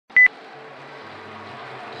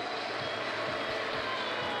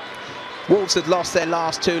Wolves had lost their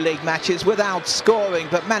last 2 league matches without scoring,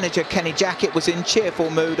 but manager Kenny Jackett was in cheerful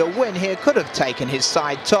mood. A win here could have taken his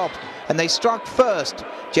side top, and they struck first.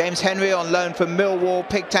 James Henry, on loan from Millwall,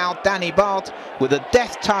 picked out Danny Bart. With a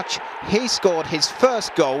deft touch, he scored his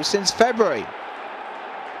first goal since February.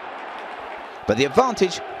 But the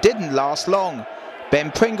advantage didn't last long.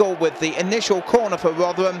 Ben Pringle with the initial corner for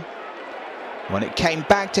Rotherham. When it came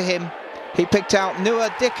back to him, he picked out Nua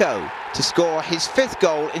Dicko to score his 5th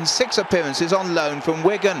goal in 6 appearances on loan from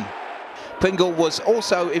Wigan. Pringle was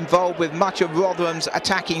also involved with much of Rotherham's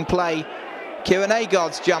attacking play. Kieran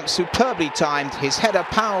Agard's jump superbly timed, his header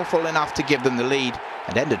powerful enough to give them the lead,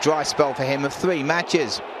 and end a dry spell for him of 3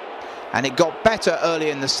 matches. And it got better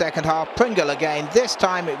early in the second half. Pringle again, this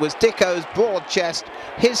time it was Dicko's broad chest,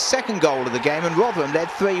 his 2nd goal of the game, and Rotherham led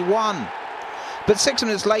 3-1. But 6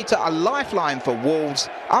 minutes later, a lifeline for Wolves.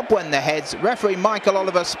 Up went their heads. Referee Michael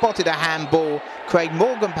Oliver spotted a handball. Craig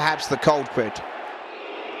Morgan perhaps the culprit.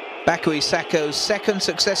 Bakary Sakho's 2nd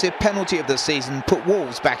successive penalty of the season put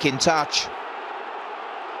Wolves back in touch.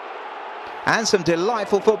 And some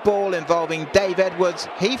delightful football involving Dave Edwards.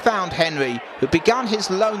 He found Henry, who began his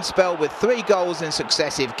loan spell with 3 goals in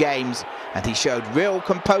successive games, and he showed real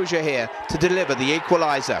composure here to deliver the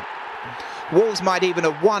equaliser. Wolves might even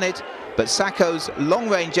have won it, but Sakho's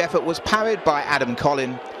long-range effort was parried by Adam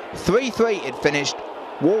Collin. 3-3 it finished.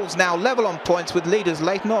 Wolves now level on points with leaders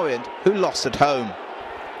Leyton Orient, who lost at home.